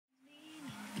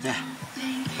Nah,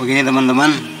 begini teman-teman,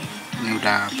 ini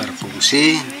udah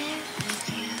berfungsi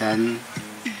dan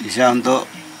bisa untuk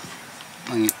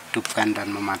menghidupkan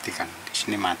dan mematikan. Di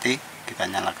sini mati, kita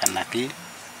nyalakan lagi.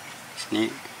 Di sini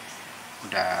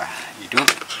udah hidup.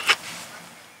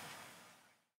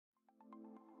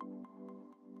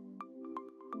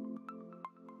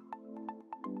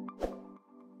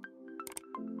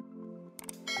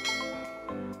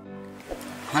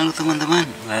 Halo teman-teman,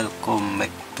 welcome back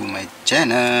to my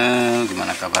channel.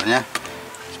 Gimana kabarnya?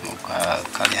 Semoga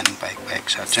kalian baik-baik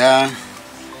saja.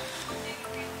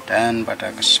 Dan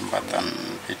pada kesempatan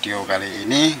video kali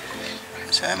ini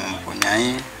saya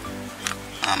mempunyai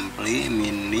ampli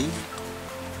mini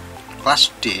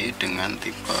kelas D dengan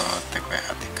tipe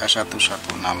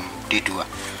TPA3116D2.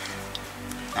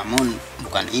 Namun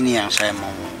bukan ini yang saya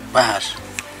mau bahas.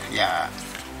 Ya,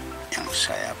 yang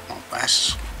saya mau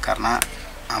bahas karena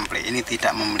ampli ini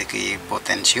tidak memiliki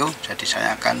potensio, jadi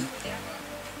saya akan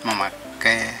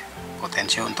memakai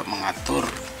potensio untuk mengatur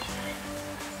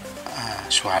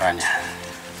suaranya.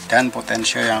 Dan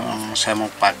potensio yang saya mau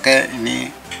pakai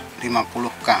ini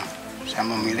 50K. Saya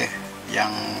memilih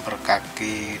yang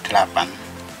berkaki 8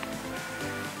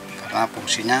 karena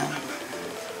fungsinya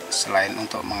selain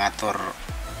untuk mengatur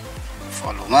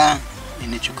volume,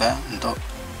 ini juga untuk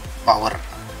power.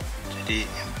 Jadi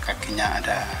kakinya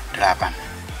ada 8.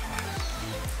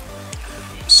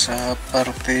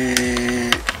 Seperti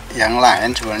yang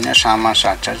lain sebenarnya sama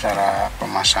saja cara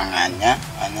pemasangannya,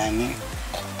 hanya ini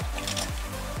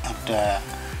ada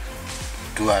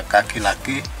 2 kaki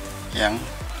lagi yang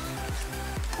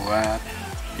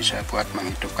bisa buat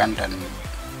menghidupkan dan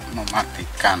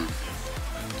mematikan.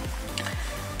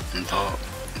 Untuk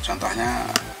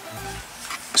contohnya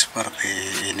seperti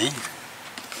ini,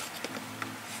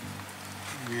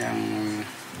 yang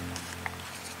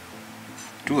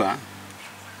 2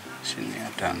 sini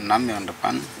ada 6 yang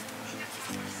depan,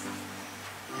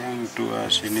 yang 2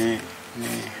 sini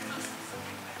ini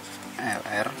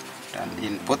LR dan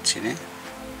input sini,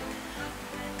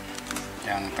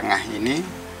 yang tengah ini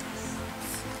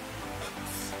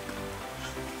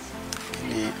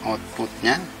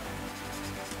outputnya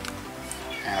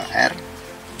LR,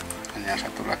 dan yang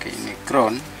satu lagi ini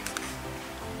ground,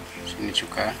 sini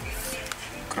juga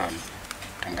ground.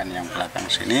 Sedangkan yang belakang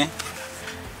sini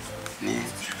ini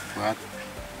buat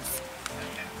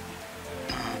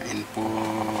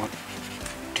input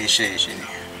DC sini.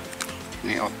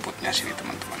 Ini outputnya sini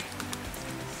teman-teman.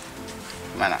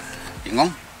 Gimana? Bingung?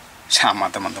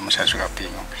 Sama teman-teman, saya juga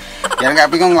bingung. Biar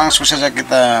nggak bingung, langsung saja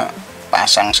kita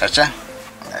pasang saja.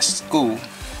 Let's go.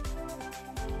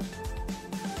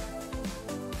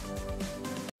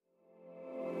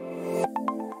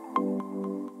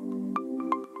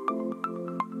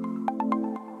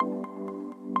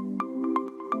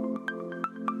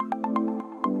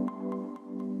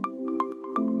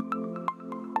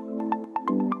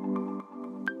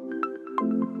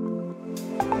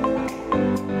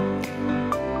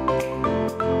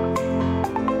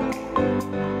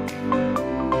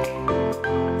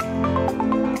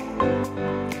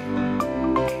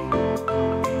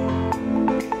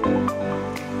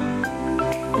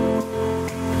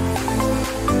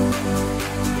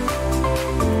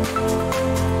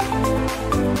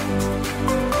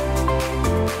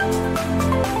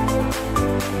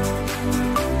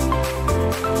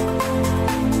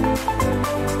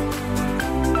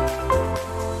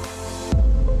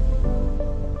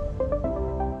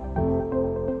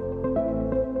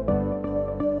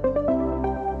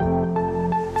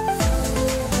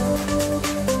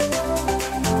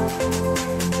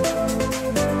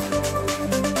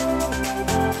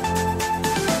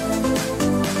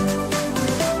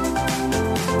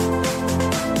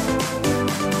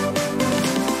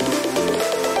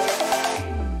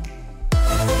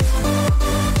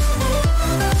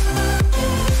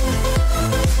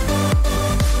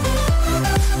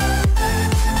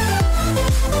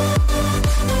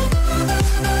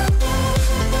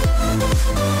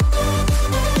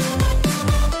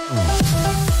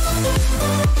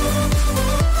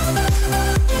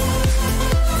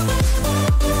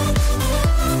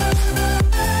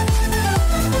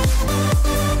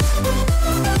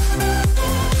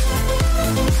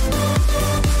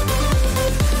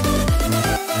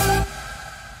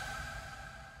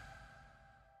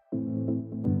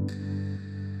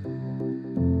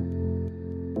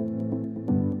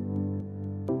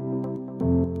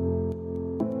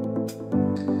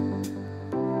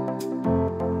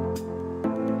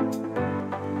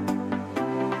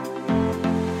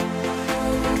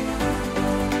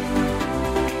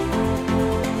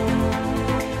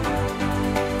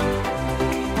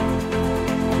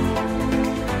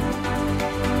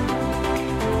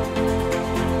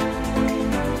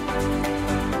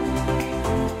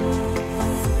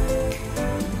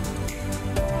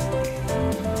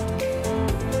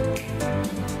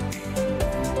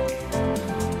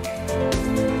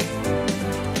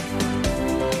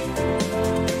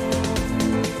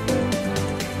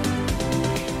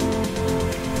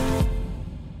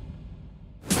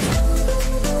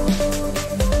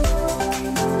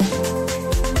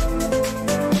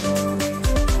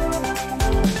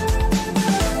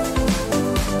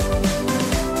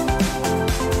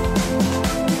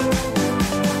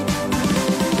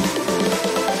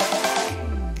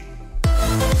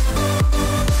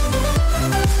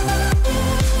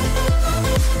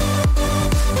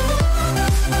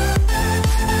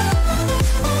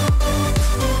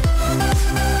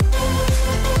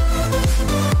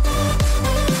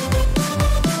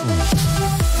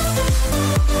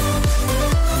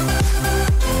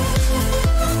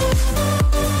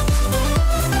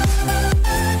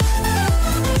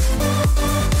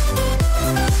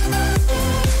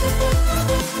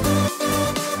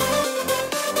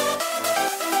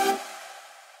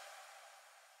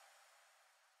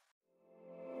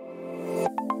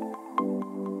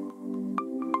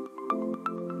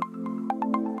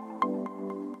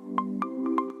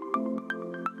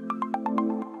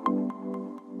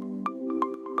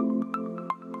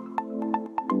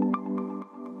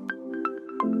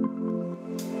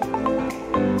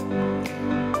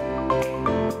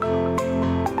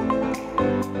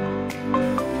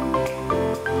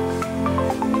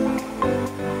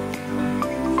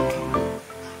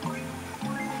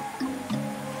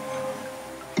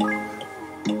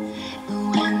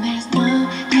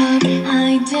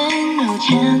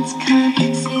 can't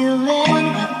conceal it,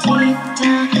 but deep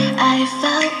down I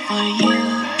felt for you.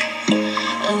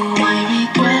 Oh, I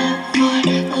regret for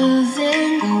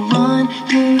losing the one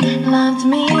who loved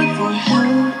me, for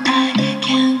who I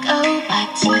can't go back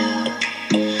to.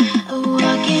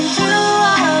 Walking through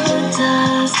all the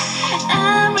dust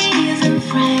and reason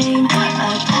frame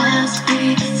a past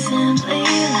we simply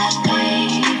let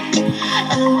be.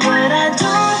 But I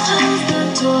don't close the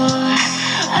door,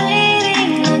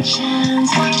 waiting a chance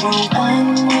for when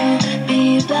we'll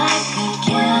be back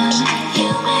again. You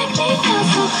make me feel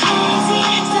so crazy,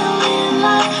 still in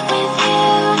love with you.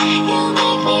 You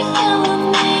make me feel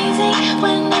amazing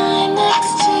when I'm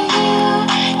next to you.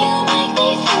 You make me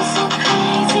feel so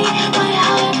crazy, my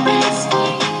heart breaks for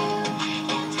you.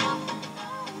 Can't help but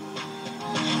know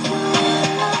you're in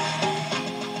love with you.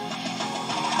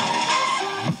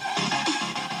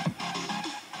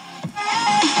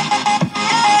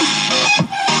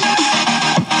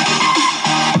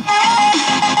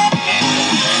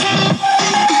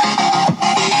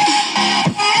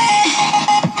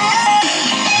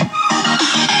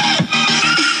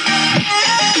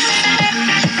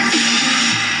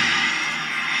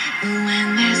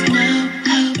 When there's no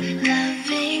hope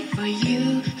loving for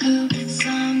you who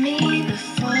saw me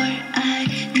before I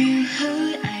knew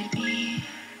who I'd be.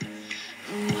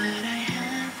 What I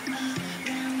have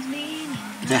around me.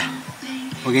 Ya,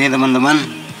 begini teman-teman,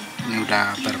 ini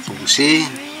udah berfungsi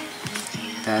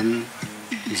dan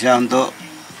bisa untuk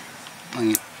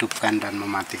menghidupkan dan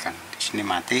mematikan. Di sini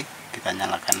mati, kita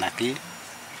nyalakan lagi.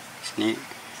 Di sini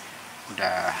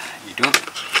udah hidup.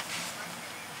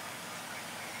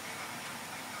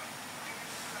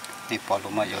 Ini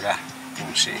volume sudah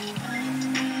fungsi.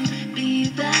 Be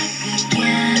back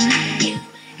again. You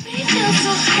make me feel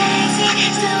so crazy,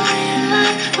 still in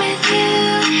love with you.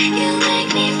 You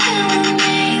make me feel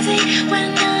amazing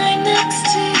when I'm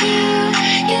next to you.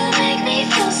 You make me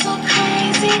feel so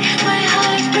crazy, my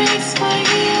heart breaks for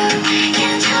you.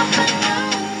 Can't help but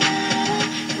know.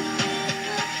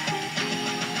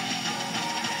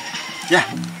 Ya,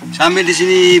 sampai di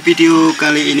sini video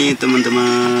kali ini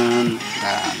teman-teman.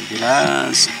 Dan bila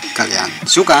kalian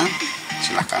suka,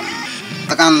 silahkan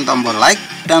tekan tombol like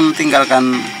dan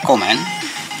tinggalkan komen,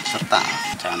 serta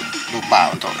jangan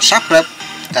lupa untuk subscribe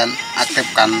dan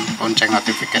aktifkan lonceng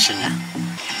notifikasinya.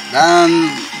 Dan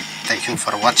thank you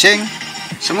for watching,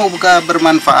 semoga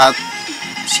bermanfaat.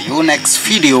 See you next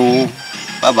video,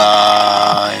 bye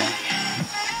bye.